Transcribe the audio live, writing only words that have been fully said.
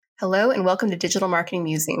Hello and welcome to Digital Marketing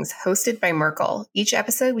Musings, hosted by Merkle. Each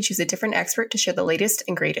episode, we choose a different expert to share the latest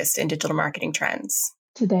and greatest in digital marketing trends.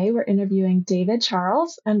 Today, we're interviewing David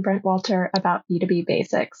Charles and Brent Walter about B2B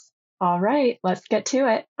basics. All right, let's get to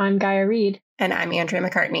it. I'm Gaia Reed. And I'm Andrea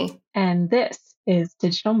McCartney. And this is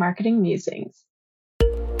Digital Marketing Musings.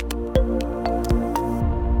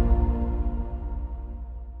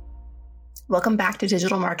 Welcome back to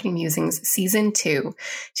Digital Marketing Musings Season 2.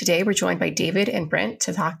 Today, we're joined by David and Brent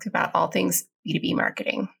to talk about all things B2B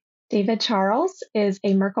marketing. David Charles is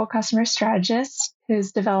a Merkle customer strategist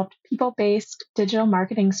who's developed people-based digital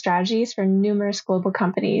marketing strategies for numerous global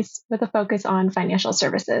companies with a focus on financial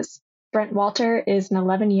services. Brent Walter is an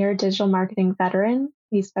 11-year digital marketing veteran.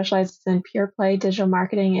 He specializes in pure play digital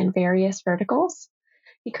marketing in various verticals.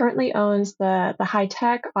 He currently owns the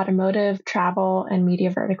high-tech, automotive, travel, and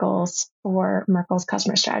media verticals for Merkle's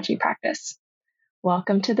customer strategy practice.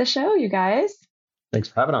 Welcome to the show, you guys. Thanks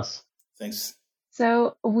for having us. Thanks.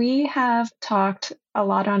 So we have talked a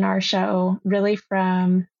lot on our show, really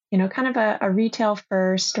from, kind of a retail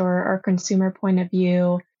first or consumer point of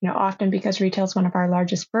view, often because retail is one of our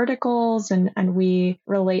largest verticals and we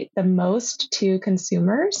relate the most to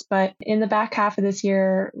consumers. But in the back half of this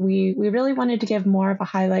year, we really wanted to give more of a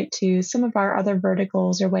highlight to some of our other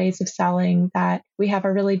verticals or ways of selling that we have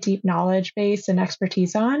a really deep knowledge base and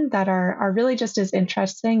expertise on that are really just as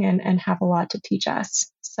interesting and have a lot to teach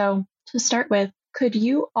us. So to start with, could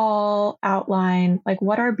you all outline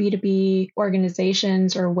what are B2B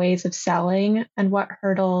organizations or ways of selling and what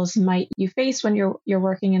hurdles might you face when you're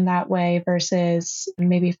working in that way versus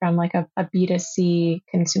maybe from a B2C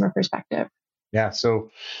consumer perspective? Yeah.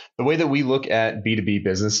 So the way that we look at B2B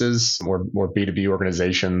businesses or B2B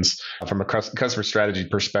organizations from a customer strategy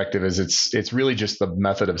perspective is it's really just the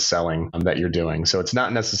method of selling that you're doing. So it's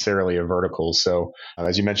not necessarily a vertical. So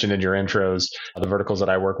as you mentioned in your intros, the verticals that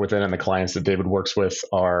I work within and the clients that David works with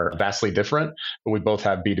are vastly different, but we both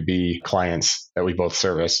have B2B clients that we both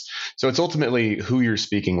service. So it's ultimately who you're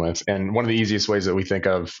speaking with. And one of the easiest ways that we think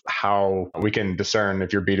of how we can discern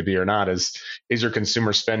if you're B2B or not is your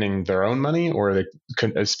consumer spending their own money or are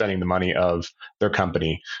they spending the money of their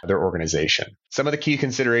company, their organization? Some of the key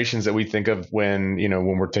considerations that we think of when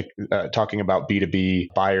we're talking about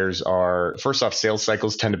B2B buyers are, first off, sales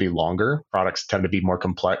cycles tend to be longer. Products tend to be more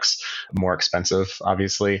complex, more expensive,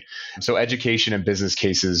 obviously. So education and business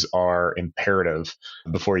cases are imperative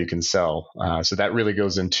before you can sell. So that really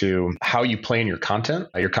goes into how you plan your content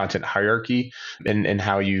hierarchy, and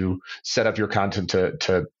how you set up your content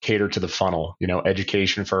to cater to the funnel,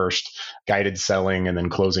 education first, guided selling, and then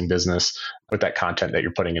closing business with that content that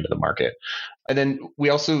you're putting into the market. And then we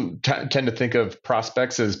also tend to think of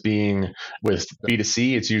prospects as being, with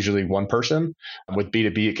B2C, it's usually one person. With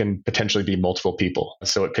B2B, it can potentially be multiple people.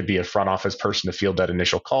 So it could be a front office person to field that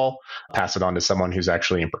initial call, pass it on to someone who's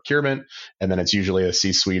actually in procurement. And then it's usually a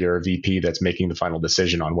C-suite or a VP that's making the final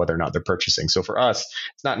decision on whether or not they're purchasing. So for us,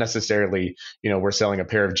 it's not necessarily, we're selling a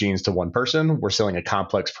pair of jeans to one person. We're selling a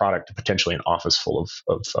complex product to potentially an office full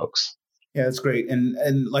of folks. Yeah, that's great.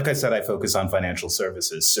 And like I said, I focus on financial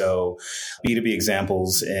services. So B2B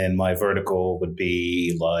examples in my vertical would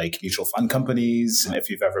be like mutual fund companies. If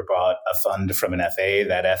you've ever bought a fund from an FA,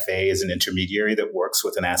 that FA is an intermediary that works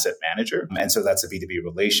with an asset manager. And so that's a B2B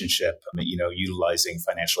relationship, utilizing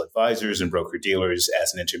financial advisors and broker dealers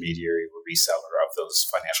as an intermediary or reseller of those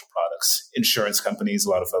financial products. Insurance companies, a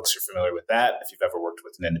lot of folks are familiar with that. If you've ever worked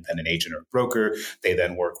with an independent agent or broker, they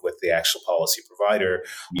then work with the actual policy provider.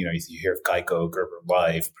 You hear of Geico, Gerber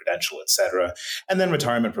Life, Prudential, et cetera. And then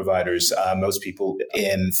retirement providers. Most people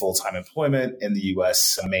in full-time employment in the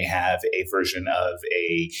U.S. may have a version of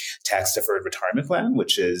a tax-deferred retirement plan,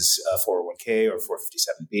 which is a 401k or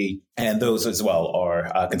 457b. And those as well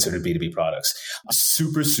are considered B2B products.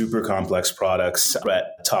 Super, super complex products. Brett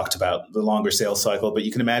talked about the longer sales cycle, but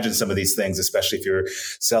you can imagine some of these things, especially if you're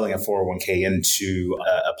selling a 401k into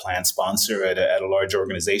a plan sponsor at a large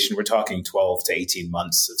organization. We're talking 12 to 18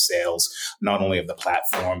 months of sales, not only of the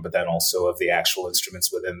platform, but then also of the actual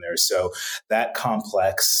instruments within there. So that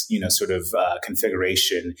complex,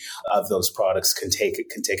 configuration of those products can take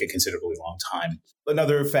a considerably long time.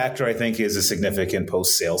 Another factor, I think, is a significant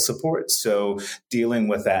post-sale support. So dealing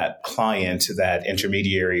with that client, that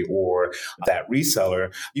intermediary, or that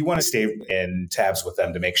reseller, you want to stay in tabs with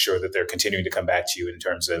them to make sure that they're continuing to come back to you in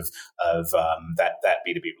terms of that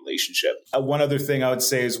B2B relationship. One other thing I would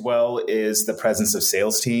say as well is the presence of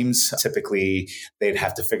sales teams. Typically, they'd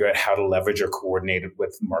have to figure out how to leverage or coordinate it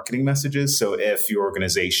with marketing messages. So if your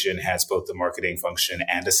organization has both the marketing function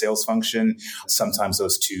and a sales function, sometimes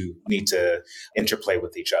those two need to interplay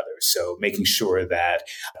with each other. So making sure that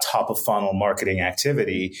top of funnel marketing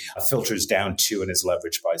activity filters down to and is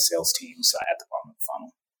leveraged by sales teams at the bottom of the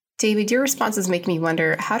funnel. David, your responses make me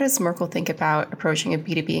wonder, how does Merkle think about approaching a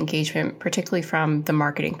B2B engagement, particularly from the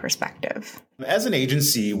marketing perspective? As an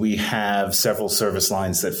agency, we have several service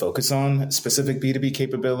lines that focus on specific B2B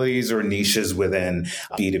capabilities or niches within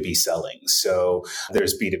B2B selling. So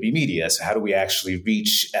there's B2B media. So how do we actually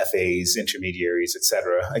reach FAs, intermediaries, et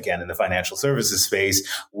cetera, again, in the financial services space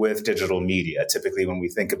with digital media? Typically, when we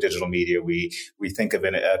think of digital media, we think of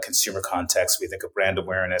in a consumer context, we think of brand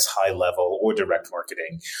awareness, high level, or direct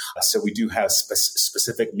marketing. So we do have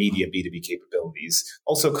specific media B2B capabilities.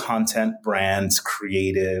 Also content, brands,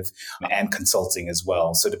 creative, and consulting as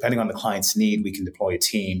well. So depending on the client's need, we can deploy a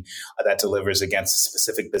team that delivers against a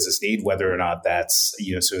specific business need, whether or not that's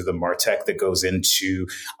sort of the MarTech that goes into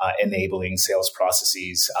enabling sales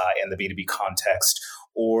processes in the B2B context,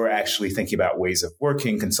 or actually thinking about ways of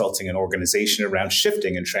working, consulting an organization around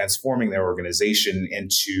shifting and transforming their organization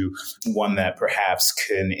into one that perhaps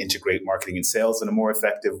can integrate marketing and sales in a more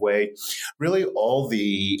effective way. Really, all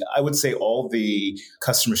the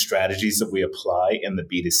customer strategies that we apply in the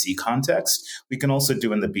B2C context, we can also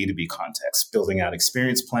do in the B2B context, building out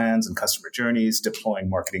experience plans and customer journeys, deploying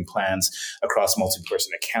marketing plans across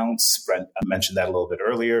multi-person accounts. Brent mentioned that a little bit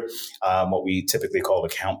earlier, what we typically call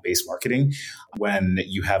account-based marketing, when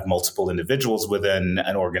you have multiple individuals within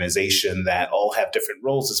an organization that all have different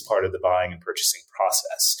roles as part of the buying and purchasing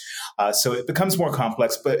process. So it becomes more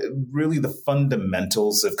complex, but really the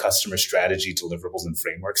fundamentals of customer strategy, deliverables, and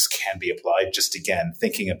frameworks can be applied. Just again,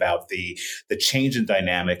 thinking about the change in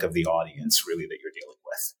dynamic of the audience really that you're dealing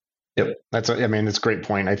with. Yep. That's a great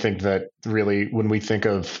point. I think that really when we think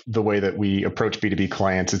of the way that we approach B2B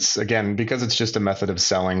clients, it's again, because it's just a method of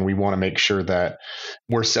selling, we want to make sure that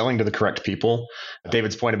we're selling to the correct people.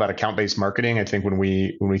 David's point about account-based marketing, I think when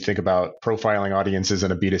we think about profiling audiences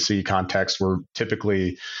in a B2C context, we're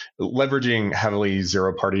typically leveraging heavily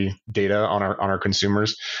zero-party data on our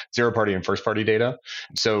consumers, zero-party and first-party data.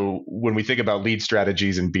 So when we think about lead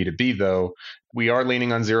strategies in B2B, though, we are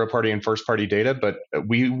leaning on zero-party and first-party data, but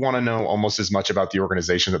we want to know almost as much about the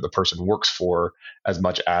organization that the person works for as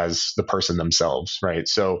much as the person themselves, right?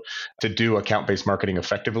 So to do account-based marketing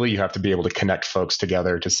effectively, you have to be able to connect folks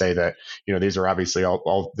together to say that, these are obviously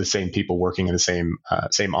all the same people working in the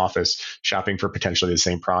same office, shopping for potentially the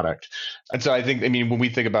same product. And so I think, when we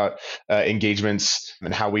think about engagements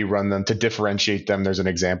and how we run them to differentiate them, there's an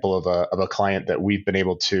example of a client that we've been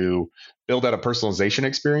able to build out a personalization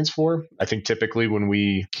experience for. I think typically when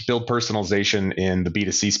we build personalization in the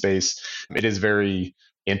B2C space, it is very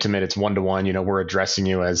intimate. It's one-to-one. We're addressing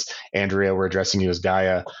you as Andrea, we're addressing you as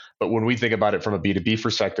Gaia. But when we think about it from a B2B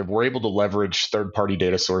perspective, we're able to leverage third-party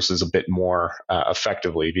data sources a bit more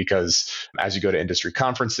effectively, because as you go to industry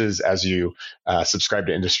conferences, as you subscribe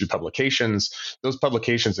to industry publications, those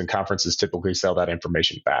publications and conferences typically sell that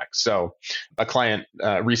information back. So a client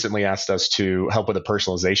recently asked us to help with a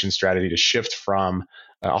personalization strategy to shift from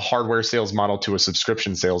a hardware sales model to a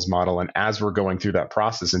subscription sales model. And as we're going through that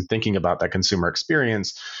process and thinking about that consumer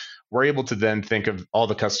experience, we're able to then think of all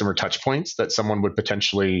the customer touch points that someone would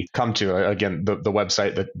potentially come to. Again, the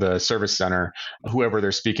website, the service center, whoever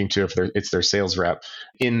they're speaking to, if it's their sales rep.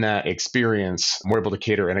 In that experience, we're able to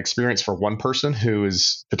cater an experience for one person who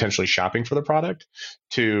is potentially shopping for the product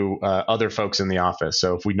to other folks in the office.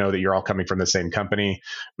 So if we know that you're all coming from the same company,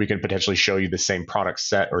 we can potentially show you the same product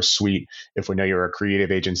set or suite. If we know you're a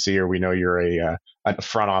creative agency, or we know you're a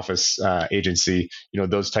front office agency,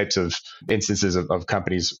 those types of instances of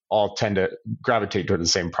companies all tend to gravitate toward the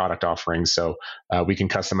same product offerings. So we can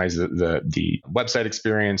customize the website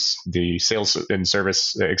experience, the sales and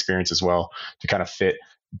service experience as well, to kind of fit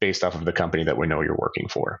based off of the company that we know you're working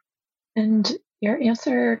for. And your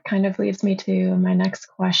answer kind of leads me to my next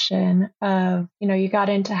question of, you got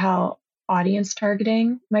into how audience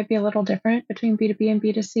targeting might be a little different between B2B and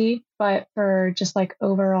B2C, but for just like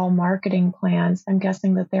overall marketing plans, I'm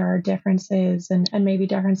guessing that there are differences and maybe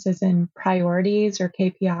differences in priorities or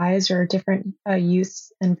KPIs or different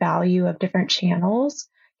use and value of different channels.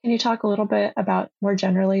 Can you talk a little bit about more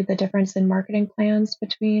generally the difference in marketing plans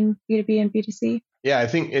between B2B and B2C? Yeah, I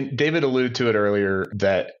think, and David alluded to it earlier,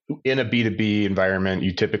 that in a B2B environment,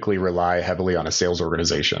 you typically rely heavily on a sales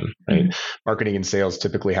organization, right? Mm-hmm. Marketing and sales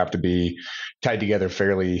typically have to be tied together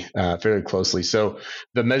fairly closely. So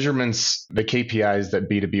the measurements, the KPIs that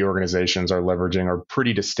B2B organizations are leveraging are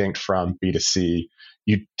pretty distinct from B2C.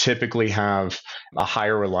 You typically have a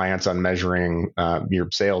higher reliance on measuring your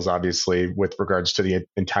sales, obviously, with regards to the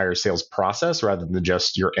entire sales process rather than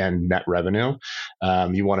just your end net revenue.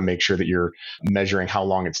 You want to make sure that you're measuring measuring how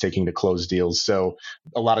long it's taking to close deals. So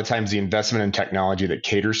a lot of times the investment in technology that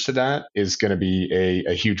caters to that is going to be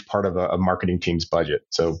a huge part of a marketing team's budget.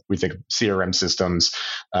 So we think CRM systems,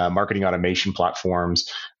 marketing automation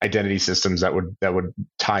platforms, identity systems that would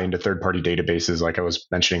tie into third-party databases, like I was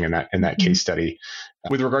mentioning in that case study.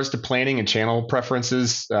 With regards to planning and channel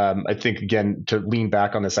preferences, I think, again, to lean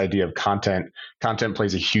back on this idea of content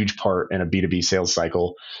plays a huge part in a B2B sales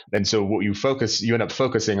cycle. And so what you end up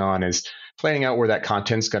focusing on is planning out where that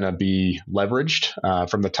content's going to be leveraged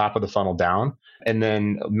from the top of the funnel down, and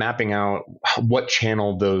then mapping out what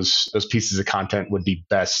channel those pieces of content would be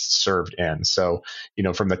best served in. So,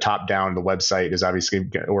 from the top down, the website is obviously,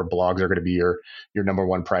 or blogs are going to be your number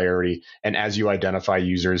one priority. And as you identify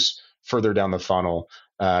users further down the funnel,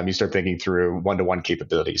 you start thinking through one-to-one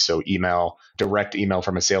capabilities. So direct email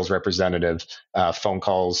from a sales representative, phone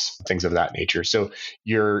calls, things of that nature. So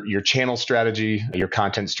your channel strategy, your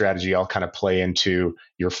content strategy all kind of play into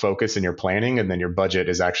your focus and your planning. And then your budget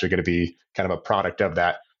is actually going to be kind of a product of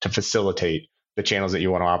that to facilitate the channels that you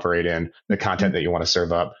want to operate in, the content that you want to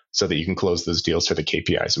serve up, so that you can close those deals for the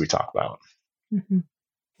KPIs that we talk about. Mm-hmm.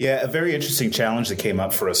 Yeah, a very interesting challenge that came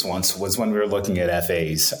up for us once was when we were looking at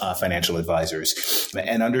FAs, financial advisors,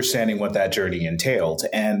 and understanding what that journey entailed.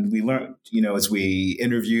 And we learned, as we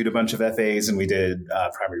interviewed a bunch of FAs and we did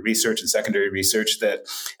primary research and secondary research, that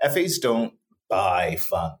FAs don't buy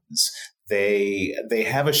funds. They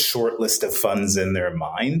have a short list of funds in their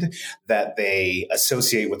mind that they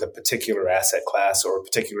associate with a particular asset class or a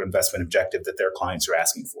particular investment objective that their clients are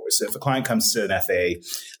asking for. So if a client comes to an FA,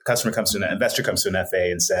 an investor comes to an FA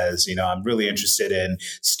and says, I'm really interested in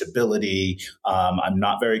stability. I'm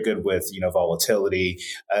not very good with, volatility.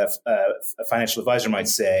 A financial advisor might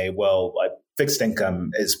say, well, fixed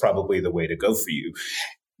income is probably the way to go for you.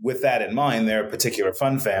 With that in mind, there are particular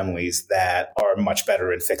fund families that are much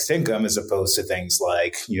better in fixed income as opposed to things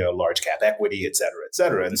like, large cap equity, et cetera, et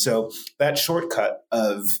cetera. And so that shortcut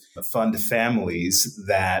of fund families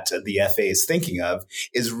that the FA is thinking of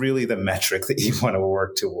is really the metric that you want to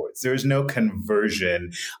work towards. There's no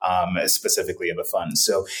conversion specifically of a fund.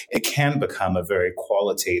 So it can become a very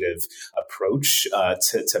qualitative approach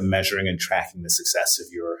to measuring and tracking the success of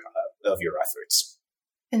your efforts.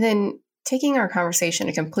 And then taking our conversation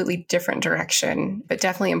a completely different direction, but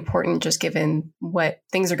definitely important just given what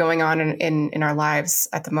things are going on in our lives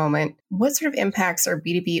at the moment. What sort of impacts are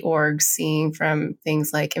B2B orgs seeing from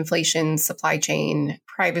things like inflation, supply chain,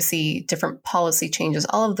 privacy, different policy changes,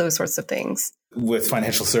 all of those sorts of things? With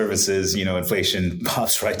financial services, inflation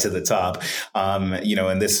pops right to the top.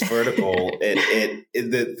 In this vertical,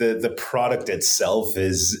 the product itself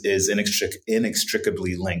is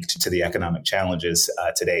inextricably linked to the economic challenges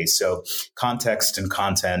today. So context and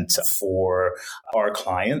content for our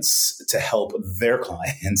clients to help their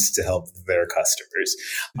clients to help their customers.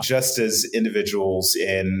 Just as individuals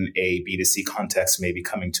in a B2C context may be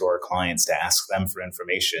coming to our clients to ask them for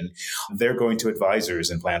information, they're going to advisors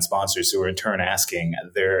and plan sponsors who are in turn asking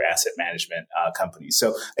their asset management companies.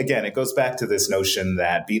 So again, it goes back to this notion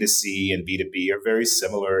that B2C and B2B are very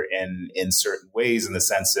similar in certain ways, in the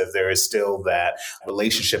sense of there is still that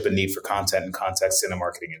relationship and need for content and context in a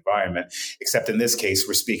marketing environment, except in this case,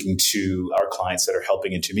 we're speaking to our clients that are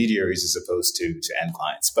helping intermediaries as opposed to end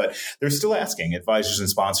clients. But they're still asking. Advisors and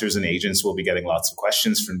sponsors and agents will be getting lots of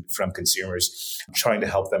questions from consumers, trying to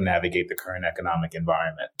help them navigate the current economic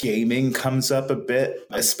environment. Gaming comes up a bit,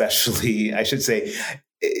 especially, I should say,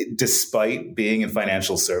 despite being in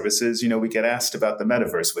financial services, we get asked about the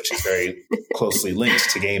metaverse, which is very closely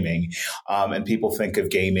linked to gaming. And people think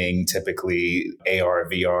of gaming typically AR,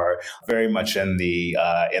 VR, very much in the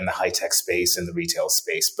high tech space, in the retail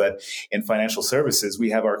space. But in financial services,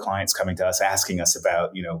 we have our clients coming to us asking us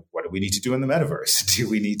about, what do we need to do in the metaverse? Do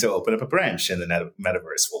we need to open up a branch in the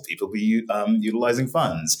metaverse? Will people be utilizing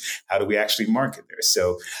funds? How do we actually market there?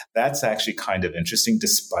 So that's actually kind of interesting,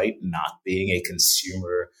 despite not being a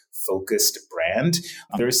consumer-focused brand.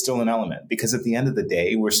 There is still an element, because at the end of the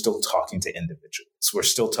day, we're still talking to individuals. We're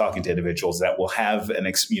still talking to individuals that will have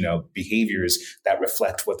behaviors that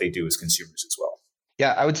reflect what they do as consumers as well.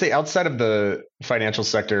 Yeah, I would say outside of the financial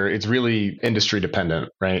sector, it's really industry dependent,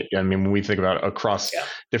 right? I mean, when we think about across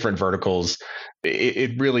different verticals,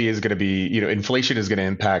 it really is going to be, inflation is going to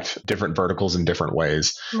impact different verticals in different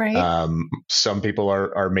ways. Right. Some people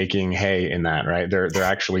are making hay in that, right? They're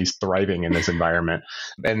actually thriving in this environment,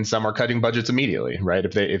 and some are cutting budgets immediately, right?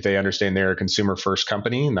 If they understand they're a consumer first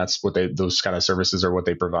company and that's what those kind of services are what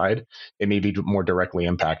they provide, it may be more directly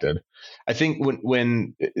impacted. I think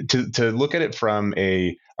when to look at it from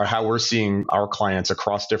or how we're seeing our clients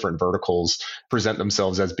across different verticals present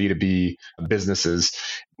themselves as B2B businesses.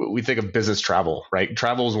 We think of business travel, right?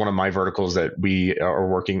 Travel is one of my verticals that we are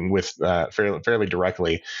working with fairly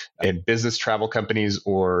directly. And business travel companies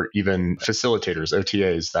or even facilitators,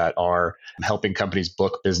 OTAs, that are helping companies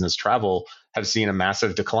book business travel have seen a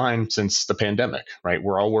massive decline since the pandemic, right?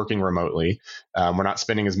 We're all working remotely. We're not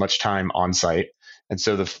spending as much time on site. And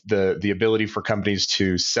so the ability for companies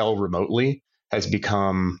to sell remotely has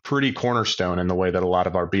become pretty cornerstone in the way that a lot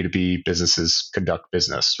of our B2B businesses conduct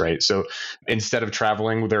business, right? So instead of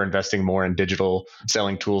traveling, they're investing more in digital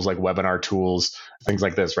selling tools like webinar tools, things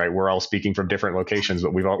like this, right? We're all speaking from different locations,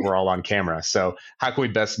 but we're all on camera. So how can we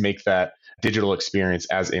best make that digital experience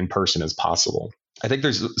as in person as possible? I think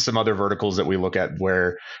there's some other verticals that we look at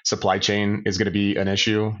where supply chain is going to be an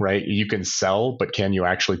issue, right? You can sell, but can you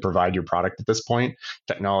actually provide your product at this point?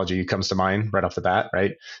 Technology comes to mind right off the bat,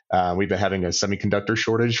 right? We've been having a semiconductor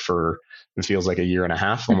shortage for, it feels like a year and a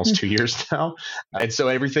half, almost 2 years now. And so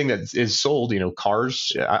everything that is sold,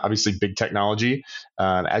 cars, obviously big technology,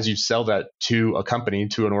 as you sell that to a company,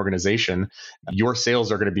 to an organization, your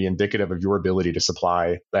sales are going to be indicative of your ability to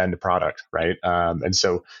supply the end product, right? And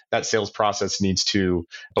so that sales process needs to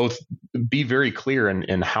both be very clear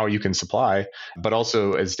in how you can supply, but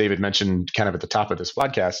also, as David mentioned kind of at the top of this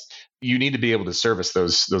podcast, you need to be able to service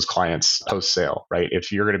those clients post-sale, right?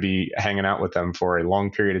 If you're going to be hanging out with them for a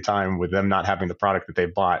long period of time with them not having the product that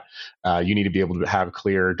they've bought, you need to be able to have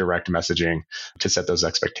clear, direct messaging to set those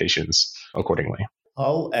expectations accordingly.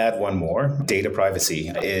 I'll add one more. Data privacy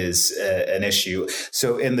is an issue.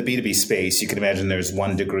 So in the B2B space, you can imagine there's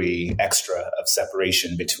 1 degree extra of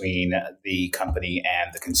separation between the company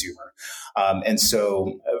and the consumer. And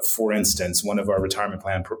so, for instance, one of our retirement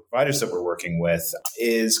plan providers that we're working with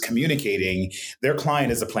is communicating their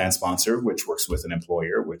client is a plan sponsor, which works with an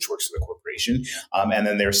employer, which works with a corporation, and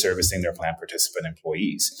then they're servicing their plan participant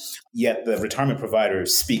employees. Yet the retirement provider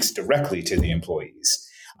speaks directly to the employees.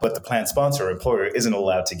 But the plan sponsor or employer isn't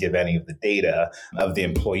allowed to give any of the data, of the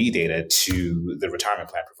employee data, to the retirement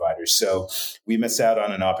plan providers. So we miss out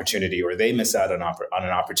on an opportunity, or they miss out on an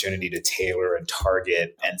opportunity to tailor and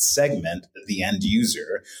target and segment the end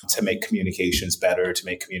user to make communications better, to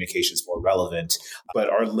make communications more relevant, but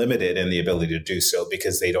are limited in the ability to do so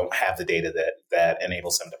because they don't have the data that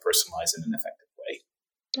enables them to personalize in an effective way.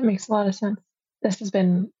 That makes a lot of sense. This has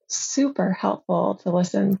been super helpful to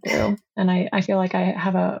listen through. And I feel like I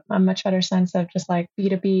have a much better sense of just like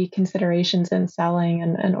B2B considerations in selling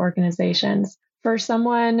and organizations. For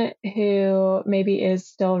someone who maybe is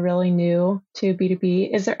still really new to B2B,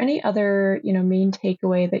 is there any other, main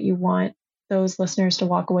takeaway that you want those listeners to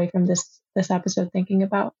walk away from this episode thinking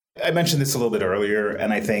about? I mentioned this a little bit earlier,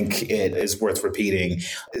 and I think it is worth repeating.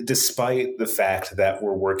 Despite the fact that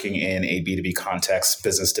we're working in a B2B context,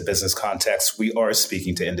 business to business context, we are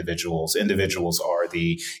speaking to individuals. Individuals are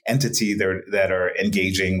the entity that are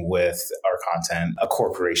engaging with our content. A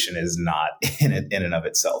corporation is not in and of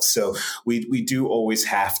itself. So we do always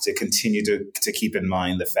have to continue to keep in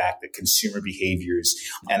mind the fact that consumer behaviors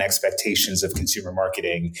and expectations of consumer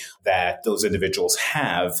marketing that those individuals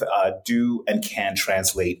have do and can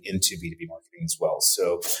translate into B2B marketing as well.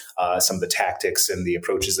 So some of the tactics and the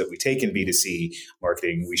approaches that we take in B2C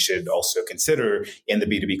marketing, we should also consider in the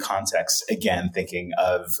B2B context, again, thinking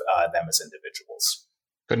of them as individuals.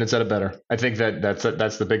 Couldn't have said it better. I think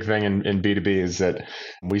that's the big thing in B2B is that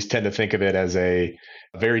we tend to think of it as a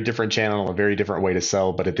very different channel, a very different way to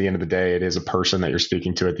sell. But at the end of the day, it is a person that you're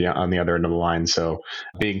speaking to on the other end of the line. So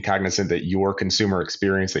being cognizant that your consumer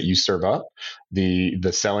experience that you serve up, the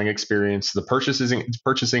selling experience, the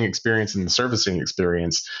purchasing experience, and the servicing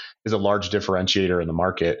experience is a large differentiator in the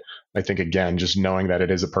market. I think, again, just knowing that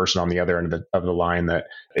it is a person on the other end of the line that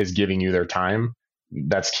is giving you their time,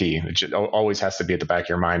 that's key. It always has to be at the back of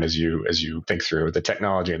your mind as you think through the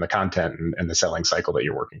technology and the content and the selling cycle that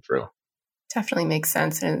you're working through. Definitely makes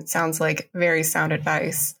sense. And it sounds like very sound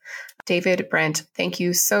advice. David, Brent, thank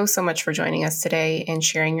you so much for joining us today and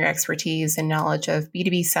sharing your expertise and knowledge of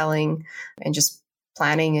B2B selling and just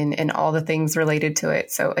planning and all the things related to it.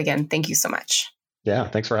 So again, thank you so much. Yeah,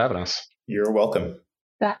 thanks for having us. You're welcome.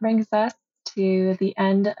 That brings us to the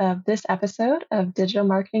end of this episode of Digital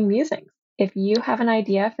Marketing Musings. If you have an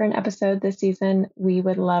idea for an episode this season, we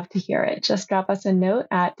would love to hear it. Just drop us a note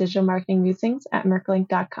at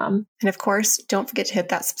digitalmarketingmusings@merklink.com. And of course, don't forget to hit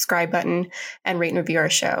that subscribe button and rate and review our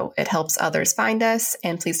show. It helps others find us,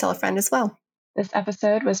 and please tell a friend as well. This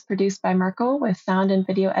episode was produced by Merkle with sound and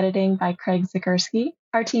video editing by Craig Zagurski.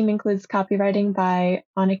 Our team includes copywriting by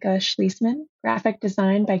Annika Schließman, graphic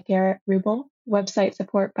design by Garrett Rubel, website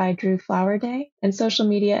support by Drew Flowerday, and social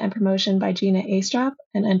media and promotion by Gina Astrop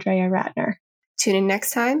and Andrea Ratner. Tune in next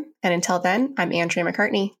time. And until then, I'm Andrea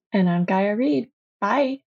McCartney. And I'm Gaia Reed.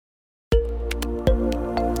 Bye.